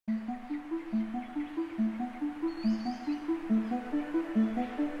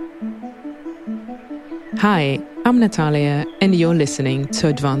Hi, I'm Natalia, and you're listening to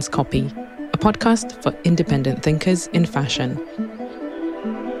Advanced Copy, a podcast for independent thinkers in fashion.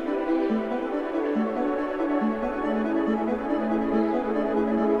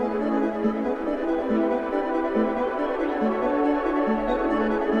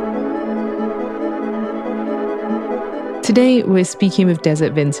 Today, we're speaking with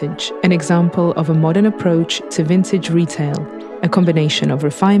Desert Vintage, an example of a modern approach to vintage retail, a combination of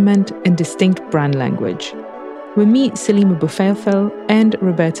refinement and distinct brand language. We meet Selima Bouffelfel and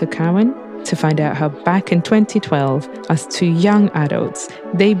Roberto Cowan to find out how back in 2012, as two young adults,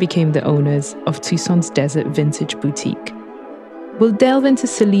 they became the owners of Tucson's Desert Vintage boutique. We'll delve into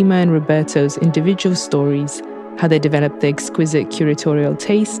Selima and Roberto's individual stories, how they developed the exquisite curatorial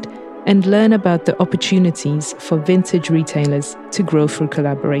taste, and learn about the opportunities for vintage retailers to grow through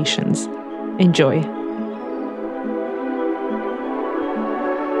collaborations. Enjoy.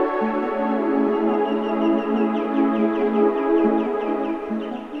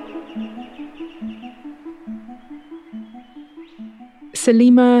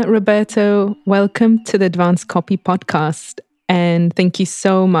 Selima, Roberto, welcome to the Advanced Copy podcast. And thank you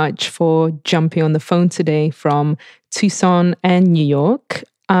so much for jumping on the phone today from Tucson and New York.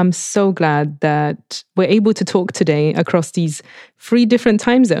 I'm so glad that we're able to talk today across these 3 different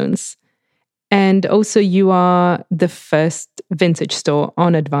time zones. And also, you are the first vintage store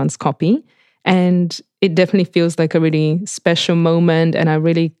on Advanced Copy. And it definitely feels like a really special moment. And I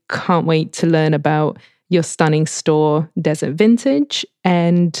really can't wait to learn about your stunning store, Desert Vintage.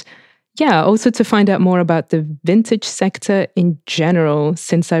 And yeah, also to find out more about the vintage sector in general,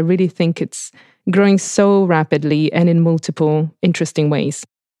 since I really think it's growing so rapidly and in multiple interesting ways.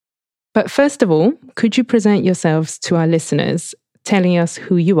 But first of all, could you present yourselves to our listeners, telling us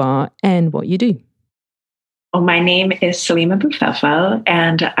who you are and what you do? Well, my name is Selima Bouffelfel,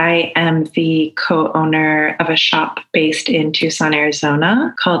 and I am the co-owner of a shop based in Tucson,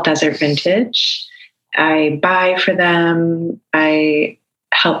 Arizona called Desert Vintage. I buy for them. I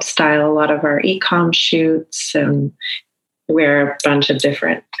help style a lot of our e-com shoots and wear a bunch of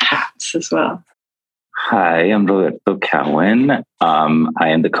different hats as well. Hi, I'm Roberto Cowan. I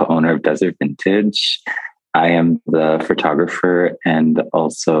am the co-owner of Desert Vintage. I am the photographer and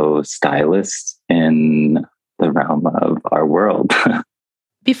also stylist in the realm of our world.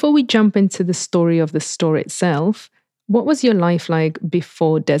 Before we jump into the story of the store itself, what was your life like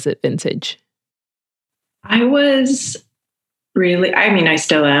before Desert Vintage? I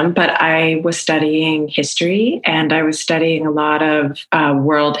still am, but I was studying history and I was studying a lot of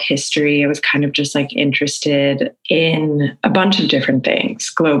world history. I was kind of just like interested in a bunch of different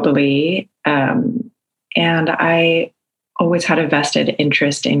things globally. And I always had a vested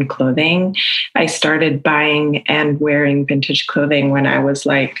interest in clothing. I started buying and wearing vintage clothing when I was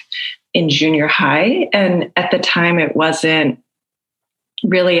like in junior high. And at the time, it wasn't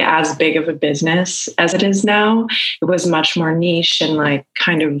really as big of a business as it is now. It was much more niche and like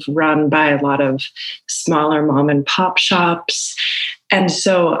kind of run by a lot of smaller mom and pop shops. And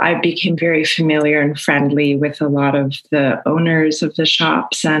so I became very familiar and friendly with a lot of the owners of the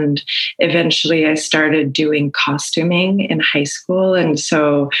shops. And eventually I started doing costuming in high school. And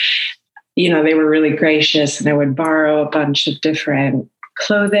so, they were really gracious and I would borrow a bunch of different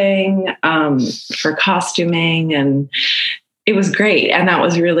clothing for costuming, and it was great. And that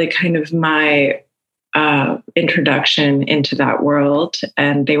was really kind of my introduction into that world.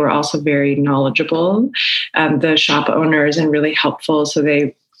 And they were also very knowledgeable, the shop owners, and really helpful. So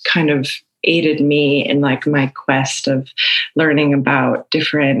they kind of aided me in like my quest of learning about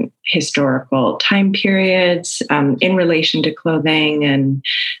different historical time periods in relation to clothing and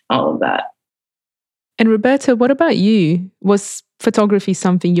all of that. And Roberta, what about you? Was photography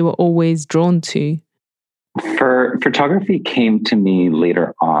something you were always drawn to? Photography came to me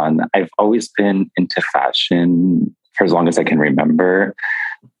later on. I've always been into fashion for as long as I can remember.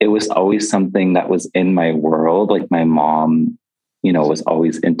 It was always something that was in my world. Like my mom, was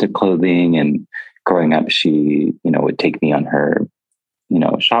always into clothing, and growing up, she, would take me on her,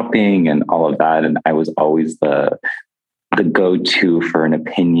 shopping and all of that. And I was always the go-to for an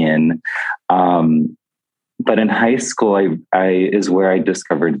opinion. But in high school, I is where I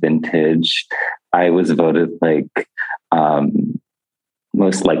discovered vintage. I was voted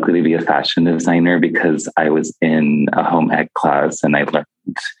most likely to be a fashion designer because I was in a home ec class and I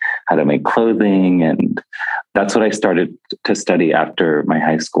learned how to make clothing. And that's what I started to study after my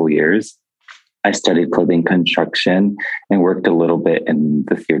high school years. I studied clothing construction and worked a little bit in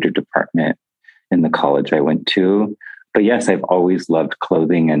the theater department in the college I went to. But yes, I've always loved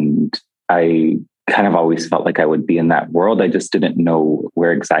clothing, and I kind of always felt like I would be in that world. I just didn't know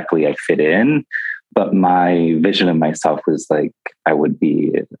where exactly I fit in. But my vision of myself was like, I would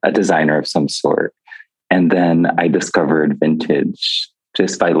be a designer of some sort. And then I discovered vintage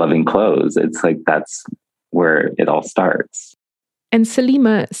just by loving clothes. It's like, that's where it all starts. And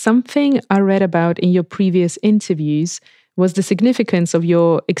Salima, something I read about in your previous interviews was the significance of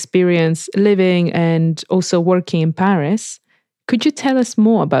your experience living and also working in Paris. Could you tell us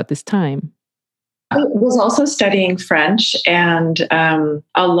more about this time? I was also studying French, and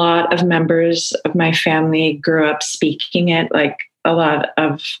a lot of members of my family grew up speaking it. Like a lot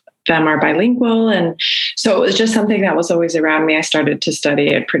of them are bilingual. And so it was just something that was always around me. I started to study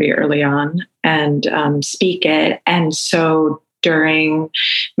it pretty early on and speak it. And so during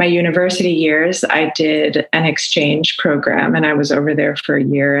my university years, I did an exchange program, and I was over there for a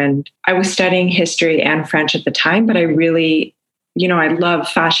year, and I was studying history and French at the time, but I really, I love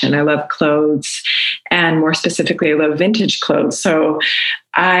fashion. I love clothes, and more specifically, I love vintage clothes. So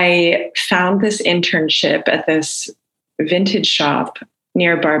I found this internship at this vintage shop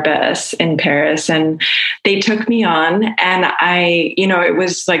near Barbès in Paris. And they took me on, and it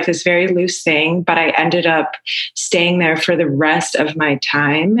was like this very loose thing, but I ended up staying there for the rest of my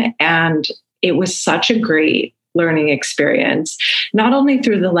time. And it was such a great learning experience, not only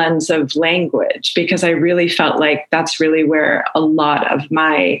through the lens of language, because I really felt like that's really where a lot of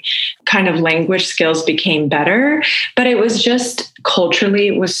my kind of language skills became better, but it was just culturally,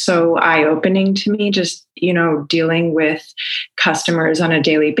 it was so eye-opening to me, just, dealing with customers on a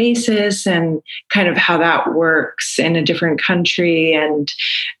daily basis and kind of how that works in a different country. And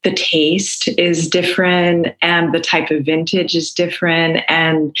the taste is different and the type of vintage is different.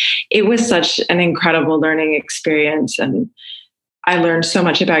 And it was such an incredible learning experience. And I learned so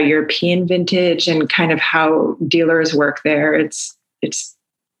much about European vintage and kind of how dealers work there. It's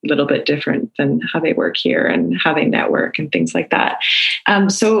a little bit different than how they work here and how they network and things like that.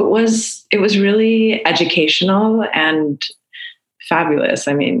 So it was really educational and fabulous.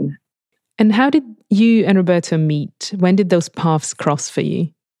 I mean, and how did you and Roberto meet? When did those paths cross for you?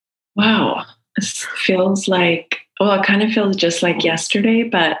 Wow, this feels like, it kind of feels just like yesterday,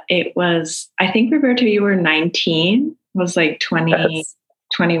 but it was, I think, Roberto, you were 19, was like 20. Yes.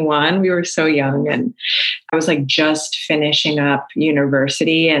 21. We were so young, and I was like just finishing up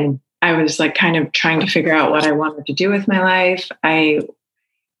university, and I was like kind of trying to figure out what I wanted to do with my life. I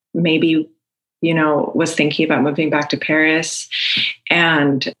maybe, was thinking about moving back to Paris,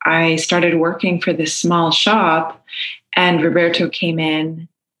 and I started working for this small shop, and Roberto came in,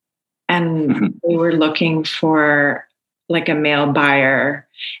 and we were looking for like a male buyer.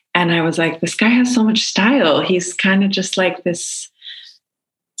 And I was like, this guy has so much style. He's kind of just like this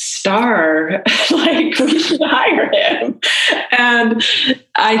star, like we should hire him. And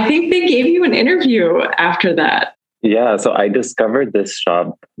I think they gave you an interview after that. Yeah. So I discovered this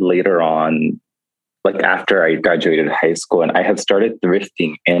shop later on, like after I graduated high school, and I had started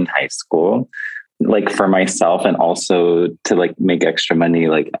thrifting in high school, like for myself, and also to like make extra money.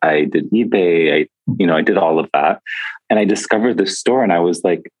 Like I did eBay, I did all of that. And I discovered this store, and I was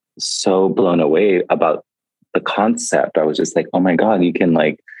like so blown away about the concept. I was just like, oh my God, you can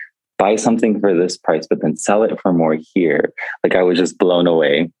like buy something for this price, but then sell it for more here. Like I was just blown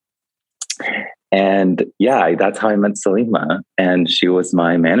away. And yeah, that's how I met Salima. And she was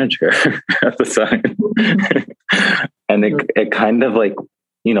my manager at the time. And it kind of like,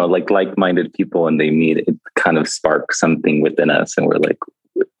 like like-minded people, and they meet, it kind of sparked something within us. And we're like,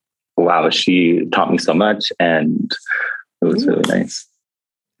 wow, she taught me so much. And it was really nice.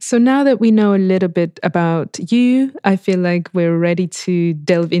 So now that we know a little bit about you, I feel like we're ready to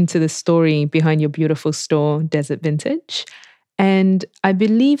delve into the story behind your beautiful store, Desert Vintage. And I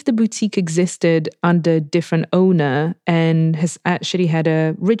believe the boutique existed under a different owner and has actually had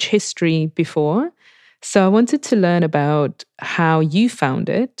a rich history before. So I wanted to learn about how you found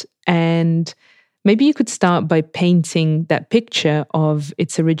it, and maybe you could start by painting that picture of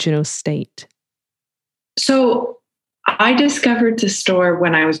its original state. So I discovered the store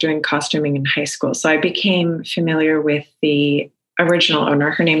when I was doing costuming in high school. So I became familiar with the original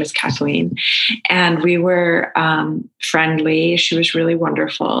owner. Her name is Kathleen. And we were friendly. She was really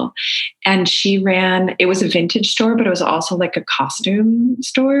wonderful. And it was a vintage store, but it was also like a costume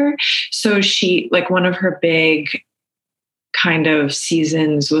store. So she, like one of her big kind of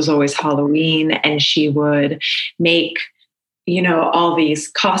seasons was always Halloween. And she would make all these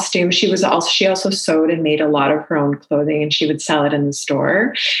costumes. She also sewed and made a lot of her own clothing, and she would sell it in the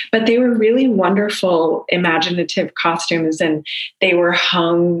store. But they were really wonderful, imaginative costumes, and they were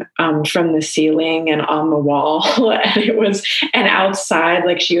hung from the ceiling and on the wall. And outside,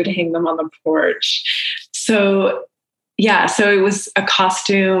 like she would hang them on the porch. So Yeah, so it was a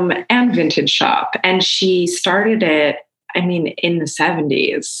costume and vintage shop. And she started it, I mean, in the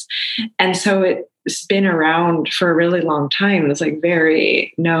 70s. And so it's been around for a really long time. It's like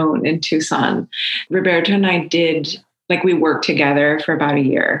very known in Tucson. Roberto and I we worked together for about a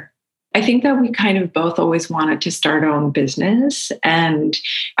year. I think that we kind of both always wanted to start our own business. And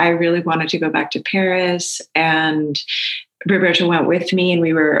I really wanted to go back to Paris. And Roberto went with me, and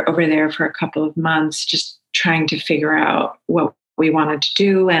we were over there for a couple of months, just trying to figure out what we wanted to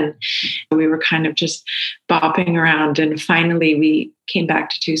do. And we were kind of just bopping around. And finally, we came back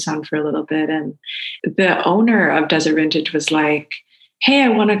to Tucson for a little bit. And the owner of Desert Vintage was like, hey, I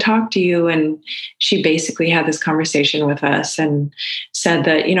want to talk to you. And she basically had this conversation with us and said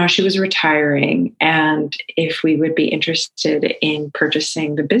that, she was retiring and if we would be interested in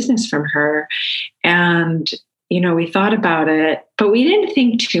purchasing the business from her. And, we thought about it, but we didn't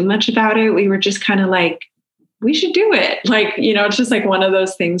think too much about it. We were just kind of like, we should do it. It's just like one of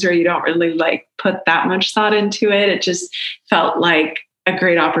those things where you don't really put that much thought into it. It just felt like a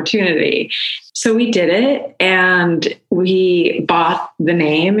great opportunity. So we did it and we bought the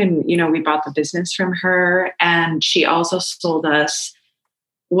name and, we bought the business from her. And she also sold us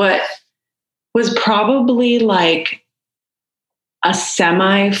what was probably like a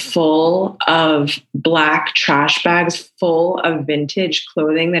semi full of black trash bags full of vintage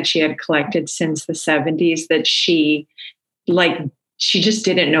clothing that she had collected since the 70s that she just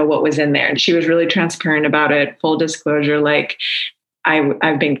didn't know what was in there. And she was really transparent about it. Full disclosure,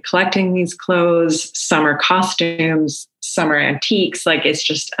 I've been collecting these clothes, summer costumes, summer antiques. It's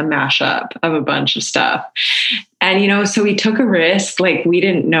just a mashup of a bunch of stuff. And, so we took a risk. We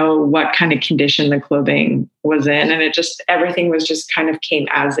didn't know what kind of condition the clothing was in. And everything was just kind of came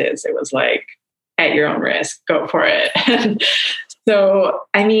as is. It was at your own risk, go for it. So,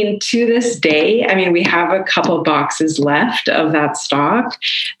 to this day, we have a couple boxes left of that stock.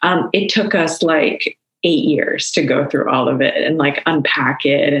 It took us 8 years to go through all of it and unpack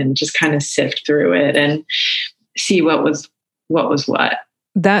it and just kind of sift through it and see what was what.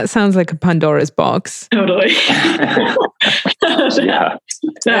 That sounds like a Pandora's box. Totally. Yeah.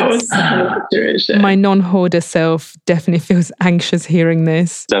 That was the situation. My non-hoarder self definitely feels anxious hearing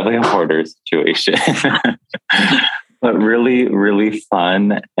this. Definitely a hoarder situation. But really, really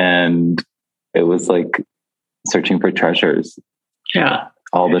fun. And it was searching for treasures. Yeah.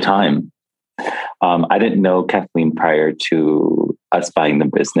 All the time. I didn't know Kathleen prior to us buying the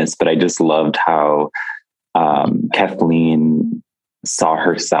business, but I just loved how Kathleen saw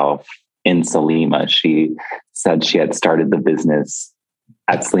herself in Selima. She said she had started the business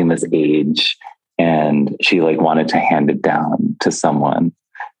at Selima's age, and she wanted to hand it down to someone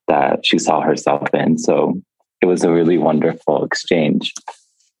that she saw herself in. So it was a really wonderful exchange.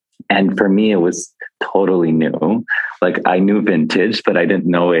 And for me, it was totally new. I knew vintage, but I didn't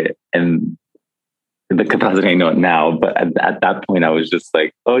know it in the capacity I know it now. But at that point, I was just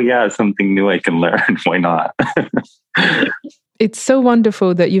oh yeah, something new I can learn. Why not? It's so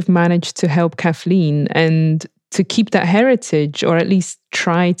wonderful that you've managed to help Kathleen and to keep that heritage, or at least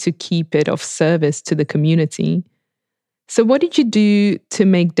try to keep it of service to the community. So what did you do to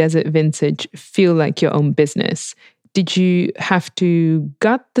make Desert Vintage feel like your own business? Did you have to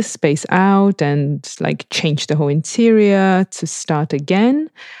gut the space out and change the whole interior to start again?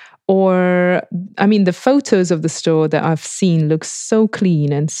 Or, the photos of the store that I've seen look so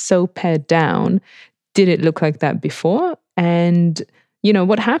clean and so pared down. Did it look like that before? And,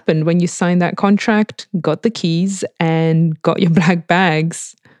 what happened when you signed that contract, got the keys, and got your black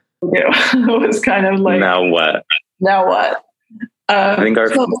bags? It was kind of now what? Now what? I think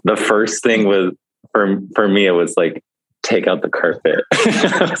the first thing was, for me, it was take out the carpet.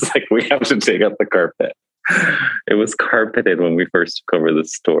 I was we have to take out the carpet. It was carpeted when we first took over the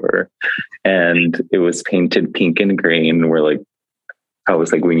store, and it was painted pink and green. I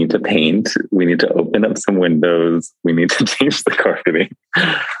was we need to paint, we need to open up some windows, we need to change the carpeting.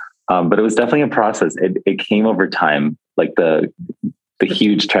 But it was definitely a process. It came over time, the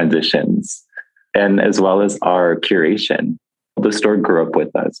huge transitions, and as well as our curation. The store grew up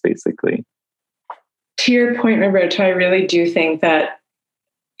with us, basically. To your point, Roberto, I really do think that,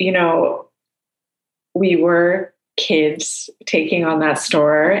 we were kids taking on that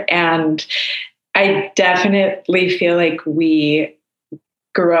store. And I definitely feel we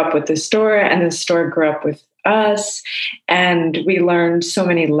grew up with the store and the store grew up with us. And we learned so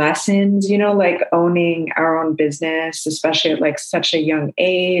many lessons, owning our own business, especially at such a young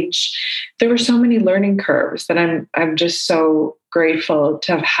age. There were so many learning curves that I'm just so grateful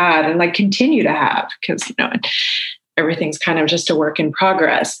to have had and continue to have, because, I everything's kind of just a work in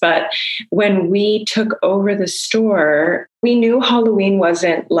progress. But when we took over the store, we knew Halloween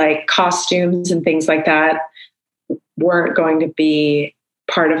wasn't like costumes and things like that weren't going to be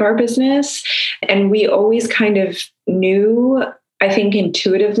part of our business. And we always kind of knew, I think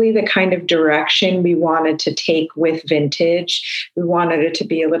intuitively, the kind of direction we wanted to take with vintage. We wanted it to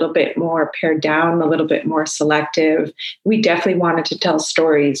be a little bit more pared down, a little bit more selective. We definitely wanted to tell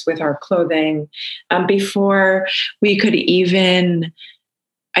stories with our clothing. Before we could even,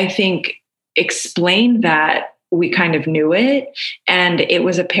 I think, explain that, we kind of knew it. And it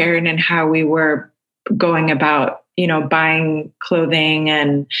was apparent in how we were going about, buying clothing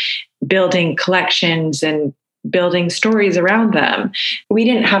and building collections and building stories around them. We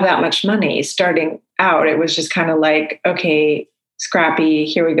didn't have that much money starting out. It was just kind of like, okay, scrappy,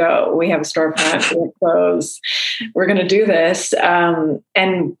 here we go. We have a storefront, we have clothes. We're going to do this.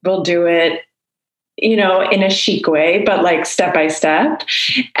 And we'll do it, in a chic way, but like step by step.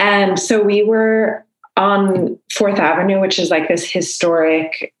 And so we were on 4th Avenue, which is like this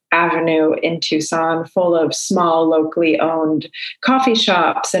historic avenue in Tucson, full of small, locally owned coffee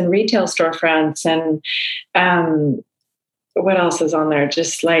shops and retail storefronts. And what else is on there?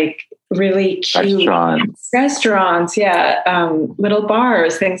 Just like really cute restaurants. Yeah. Little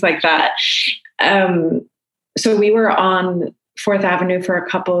bars, things like that. So we were on 4th Avenue for a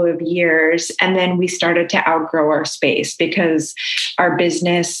couple of years, and then we started to outgrow our space because our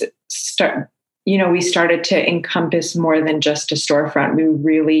business we started to encompass more than just a storefront. We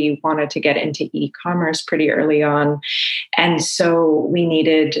really wanted to get into e-commerce pretty early on. And so we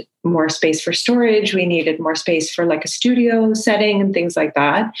needed more space for storage. We needed more space for like a studio setting and things like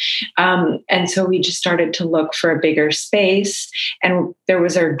that. And so we just started to look for a bigger space. And there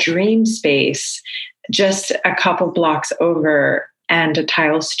was our dream space just a couple blocks over, and a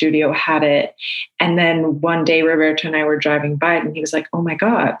tile studio had it. And then one day Roberto and I were driving by it, and he was like, oh my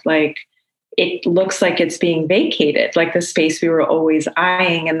God, like, it looks like it's being vacated, like the space we were always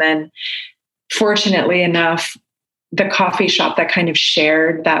eyeing. And then fortunately enough, the coffee shop that kind of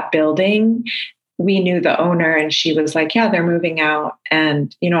shared that building, we knew the owner, and she was like, yeah, they're moving out,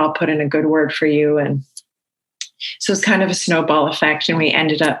 and, I'll put in a good word for you. And so it's kind of a snowball effect. And we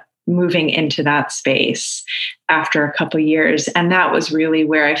ended up moving into that space after a couple of years. And that was really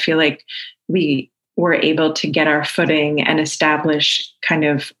where I feel like we were able to get our footing and establish kind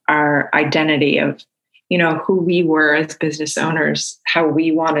of our identity of, who we were as business owners, how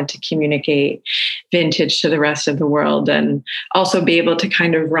we wanted to communicate vintage to the rest of the world, and also be able to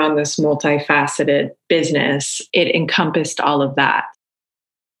kind of run this multifaceted business. It encompassed all of that.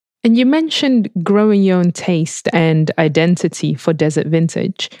 And you mentioned growing your own taste and identity for Desert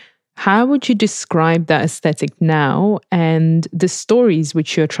Vintage. How would you describe that aesthetic now and the stories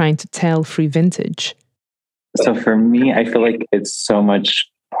which you're trying to tell through vintage? So for me, I feel like it's so much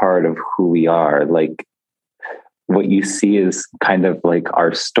part of who we are. Like, what you see is kind of like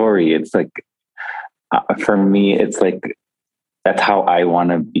our story. It's like, for me, it's like, that's how I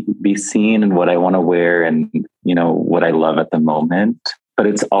want to be seen and what I want to wear and, what I love at the moment. But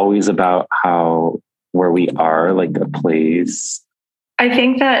it's always about where we are, like a place. I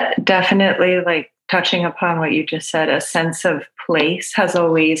think that definitely, like touching upon what you just said, a sense of place has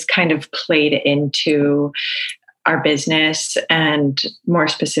always kind of played into our business, and more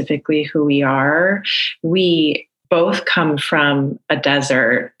specifically who we are. We both come from a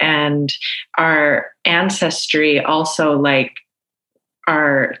desert, and our ancestry also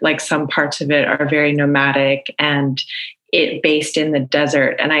some parts of it are very nomadic and it based in the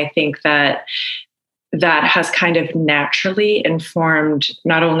desert. And I think that has kind of naturally informed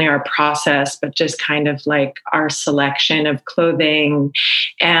not only our process, but just kind of like our selection of clothing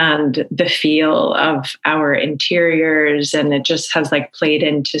and the feel of our interiors. And it just has like played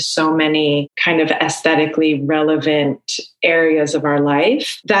into so many kind of aesthetically relevant areas of our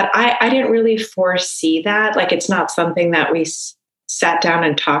life that I didn't really foresee that. Like, it's not something that we sat down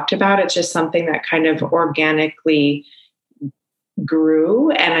and talked about. It's just something that kind of organically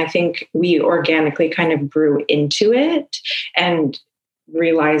grew. And I think we organically kind of grew into it, and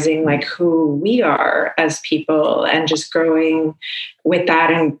realizing like who we are as people, and just growing with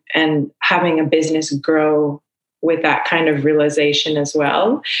that, and having a business grow with that kind of realization as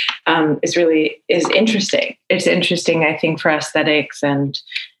well, is interesting. It's interesting, I think, for aesthetics and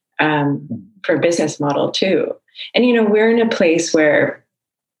for business model too. And, we're in a place where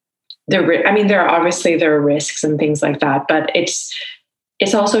there are risks and things like that, but it's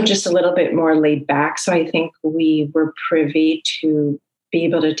also just a little bit more laid back. So I think we were privy to be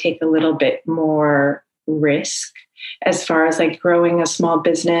able to take a little bit more risk as far as like growing a small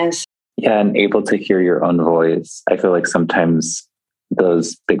business. Yeah, and able to hear your own voice. I feel like sometimes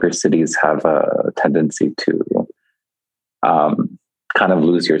those bigger cities have a tendency to kind of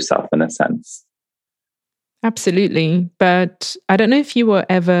lose yourself in a sense. Absolutely. But I don't know if you were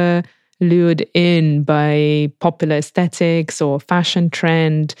ever lured in by popular aesthetics or fashion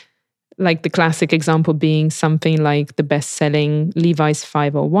trend, like the classic example being something like the best-selling Levi's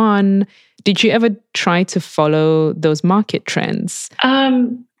 501. Did you ever try to follow those market trends?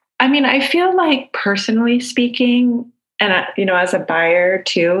 I mean, I feel like personally speaking, and as a buyer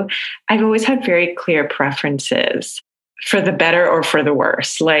too, I've always had very clear preferences for the better or for the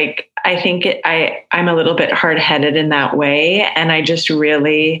worse. Like, I think I'm a little bit hard-headed in that way, and I just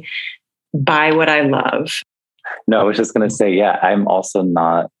really buy what I love. No, I was just going to say, yeah, I'm also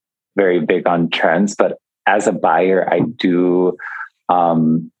not very big on trends, but as a buyer, I do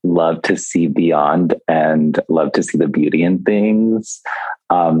love to see beyond and love to see the beauty in things.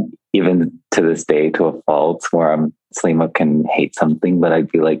 Even to this day, to a fault, where Salima can hate something, but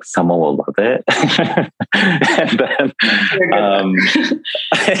I'd be like, someone will love it. And then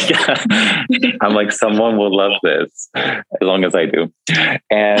I'm like, someone will love this as long as I do.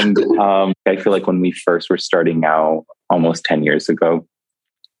 And I feel like when we first were starting out almost 10 years ago,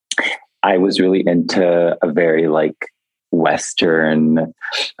 I was really into a very like Western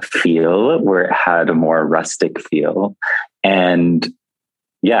feel where it had a more rustic feel. And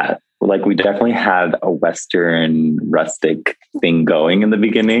yeah, like we definitely had a Western rustic thing going in the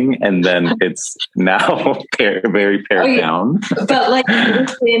beginning, and then it's now very pared down. But like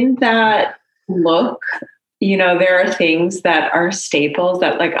within that look, there are things that are staples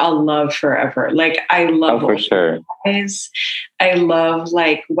that like I'll love forever. Like I love for sure. I love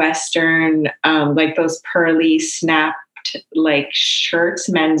like Western, like those pearly snapped like shirts,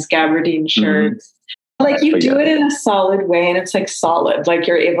 men's gabardine shirts. Mm-hmm. Like you do it in a solid way, and it's like solid. Like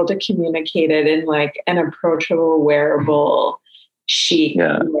you're able to communicate it in like an approachable, wearable, chic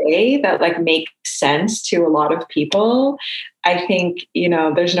way that like makes sense to a lot of people. I think,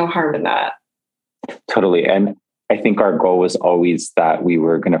 there's no harm in that. Totally. And I think our goal was always that we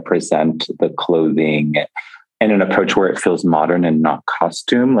were going to present the clothing in an approach where it feels modern and not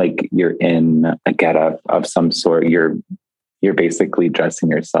costume. Like you're in a getup of some sort. You're basically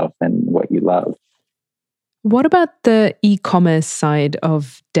dressing yourself in what you love. What about the e-commerce side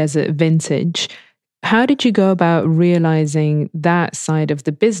of Desert Vintage? How did you go about realizing that side of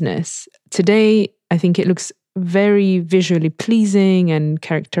the business? Today, I think it looks very visually pleasing and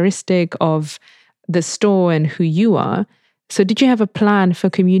characteristic of the store and who you are. So did you have a plan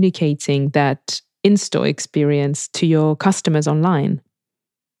for communicating that in-store experience to your customers online?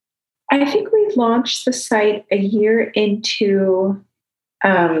 I think we launched the site a year into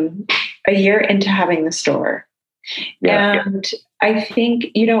having the store. Yeah. And I think,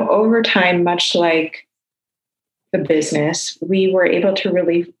 over time, much like the business, we were able to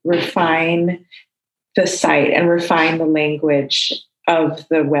really refine the site and refine the language of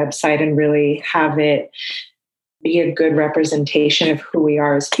the website and really have it be a good representation of who we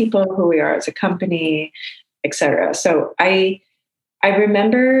are as people, who we are as a company, etc. So I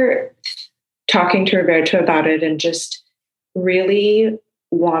remember talking to Roberto about it and just really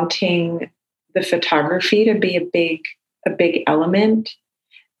wanting the photography to be a big element.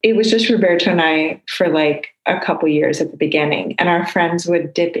 It was just Roberto and I for like a couple years at the beginning, and our friends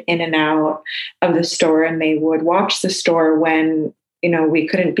would dip in and out of the store, and they would watch the store when we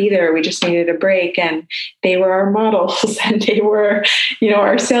couldn't be there. We just needed a break, and they were our models, and they were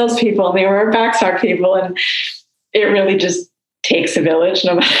our salespeople, and they were our backstock people, and it really just takes a village,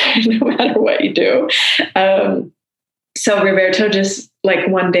 no matter what you do. So Roberto just like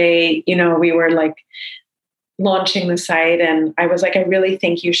one day, we were like launching the site, and I was like, I really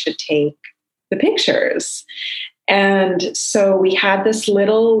think you should take the pictures. And so we had this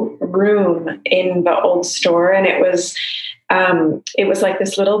little room in the old store, and it was like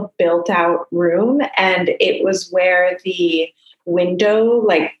this little built out room, and it was where the window,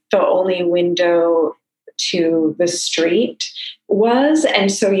 like the only window to the street was.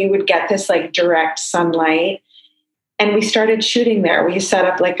 And so you would get this like direct sunlight. And we started shooting there. We set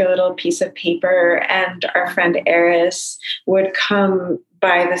up like a little piece of paper, and our friend Eris would come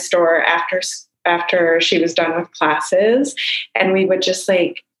by the store after she was done with classes. And we would just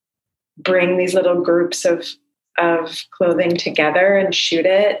like bring these little groups of clothing together and shoot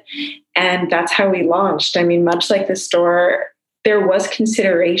it. And that's how we launched. I mean, much like the store, there was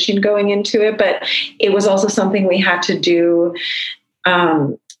consideration going into it, but it was also something we had to do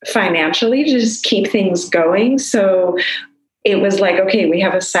financially to just keep things going. So it was like, okay, we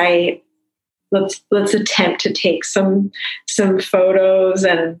have a site. Let's attempt to take some photos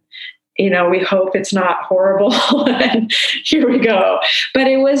and we hope it's not horrible. And here we go. But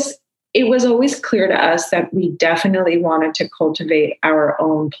it was always clear to us that we definitely wanted to cultivate our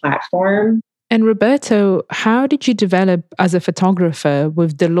own platform. And Roberto, how did you develop as a photographer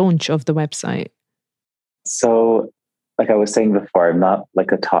with the launch of the website? So, like I was saying before, I'm not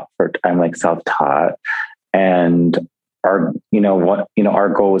like I'm like self-taught. And our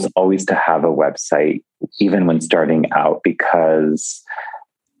goal was always to have a website, even when starting out, because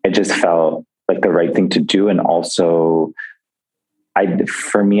it just felt like the right thing to do. And also, I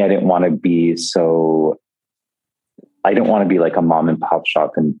didn't want to be like a mom and pop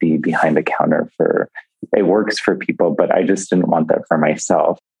shop and be behind a counter it works for people, but I just didn't want that for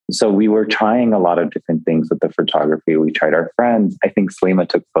myself. So we were trying a lot of different things with the photography. We tried our friends. I think Salima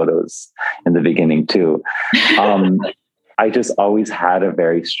took photos in the beginning too. I just always had a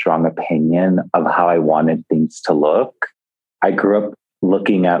very strong opinion of how I wanted things to look. I grew up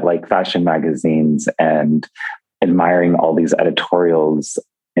looking at like fashion magazines and admiring all these editorials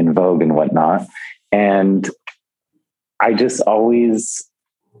in Vogue and whatnot. And I just always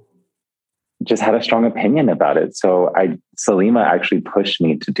just had a strong opinion about it. So Salima actually pushed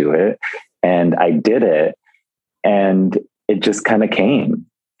me to do it, and I did it, and it just kind of came.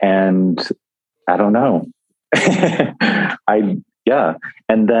 And I don't know.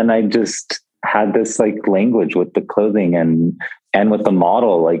 And then I just had this like language with the clothing and with the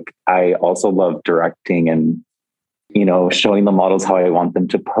model. Like I also love directing and, showing the models how I want them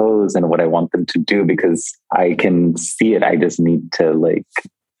to pose and what I want them to do, because I can see it. I just need to like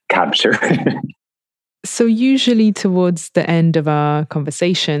capture. So usually towards the end of our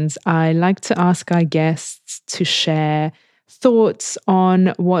conversations, I like to ask our guests to share thoughts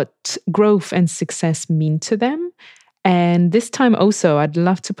on what growth and success mean to them. And this time also, I'd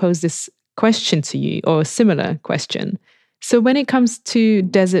love to pose this question to you, or a similar question. So when it comes to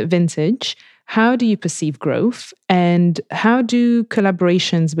Desert Vintage, how do you perceive growth? And how do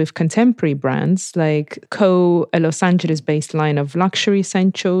collaborations with contemporary brands like Co., a Los Angeles-based line of luxury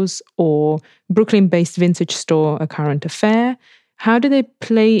essentials, or Brooklyn-based vintage store, A Current Affair, how do they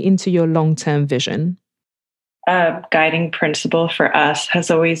play into your long-term vision? A guiding principle for us has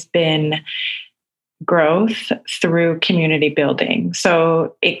always been growth through community building.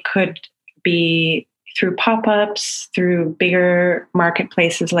 So it could be through pop-ups, through bigger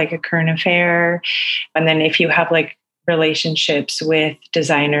marketplaces like A Current Affair. And then if you have like relationships with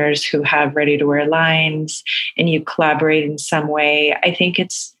designers who have ready-to-wear lines and you collaborate in some way, I think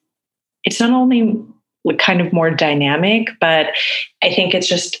it's not only kind of more dynamic, but I think it's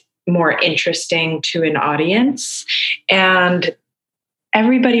just more interesting to an audience. And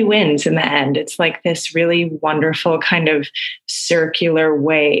everybody wins in the end. It's like this really wonderful kind of circular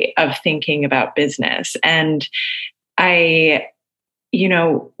way of thinking about business. And with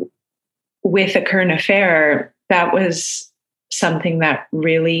A Current Affair, that was something that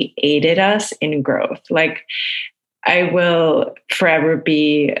really aided us in growth. Like, I will forever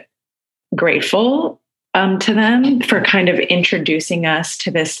be grateful to them for kind of introducing us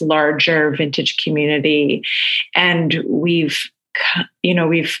to this larger vintage community. And we've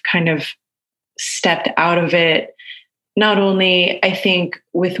kind of stepped out of it, not only, I think,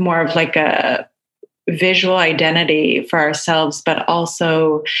 with more of like a visual identity for ourselves, but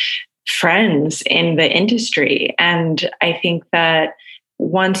also friends in the industry. And I think that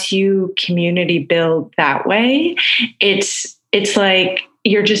once you community build that way, it's like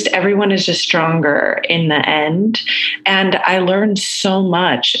everyone is just stronger in the end. And I learned so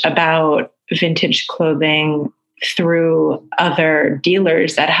much about vintage clothing through other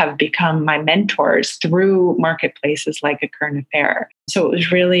dealers that have become my mentors through marketplaces like A Current Affair. So it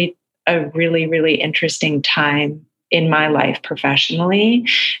was really a really, really interesting time in my life professionally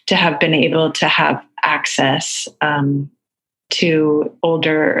to have been able to have access to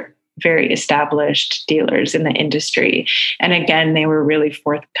older, very established dealers in the industry. And again, they were really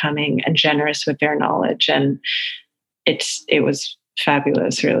forthcoming and generous with their knowledge. And it was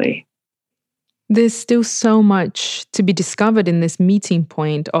fabulous, really. There's still so much to be discovered in this meeting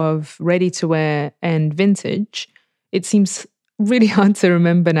point of ready-to-wear and vintage. It seems really hard to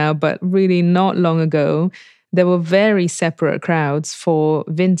remember now, but really not long ago, there were very separate crowds for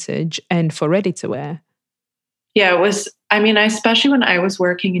vintage and for ready-to-wear. Yeah, it was, especially when I was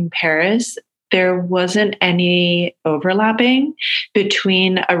working in Paris, there wasn't any overlapping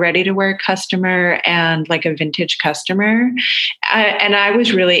between a ready-to-wear customer and like a vintage customer. And I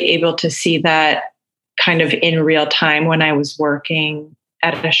was really able to see that kind of in real time when I was working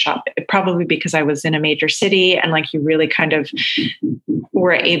at a shop, probably because I was in a major city, and like you really kind of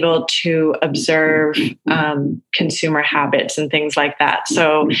were able to observe consumer habits and things like that.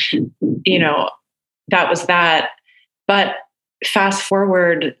 So, that was that. But fast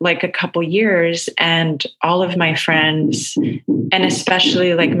forward like a couple years, and all of my friends, and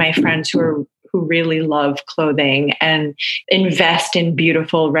especially like my friends who really love clothing and invest in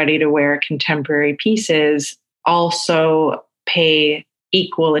beautiful, ready-to-wear contemporary pieces, also pay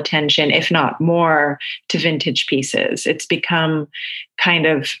equal attention, if not more, to vintage pieces. It's become kind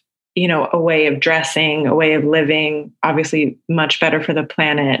of, a way of dressing, a way of living, obviously much better for the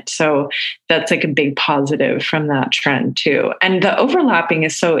planet. So that's like a big positive from that trend too. And the overlapping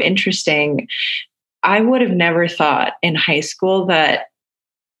is so interesting. I would have never thought in high school that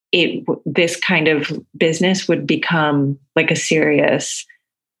this kind of business would become like a serious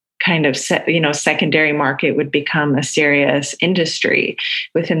kind of secondary market, would become a serious industry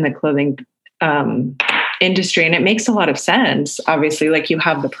within the clothing industry. And it makes a lot of sense. Obviously, like you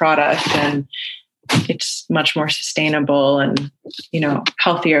have the product and it's much more sustainable and,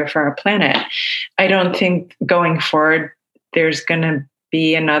 healthier for our planet. I don't think going forward, there's going to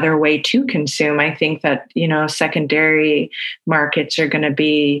be another way to consume. I think that, secondary markets are going to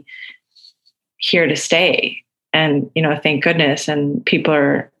be here to stay. And, thank goodness. And people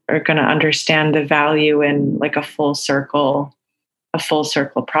are going to understand the value in like a full circle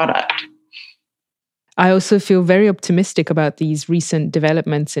product. I also feel very optimistic about these recent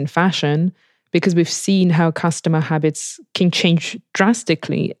developments in fashion because we've seen how customer habits can change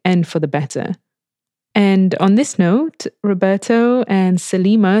drastically and for the better. And on this note, Roberto and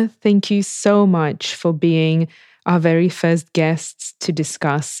Selima, thank you so much for being our very first guests to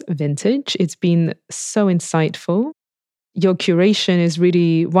discuss vintage. It's been so insightful. Your curation is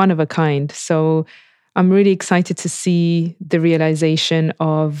really one of a kind. So I'm really excited to see the realization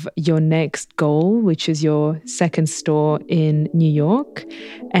of your next goal, which is your second store in New York,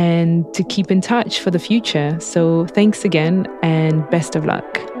 and to keep in touch for the future. So thanks again and best of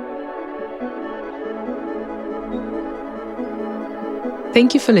luck.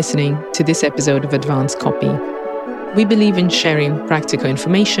 Thank you for listening to this episode of Advanced Copy. We believe in sharing practical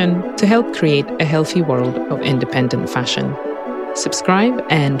information to help create a healthy world of independent fashion. Subscribe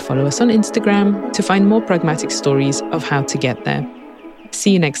and follow us on Instagram to find more pragmatic stories of how to get there.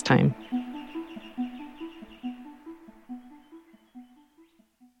 See you next time.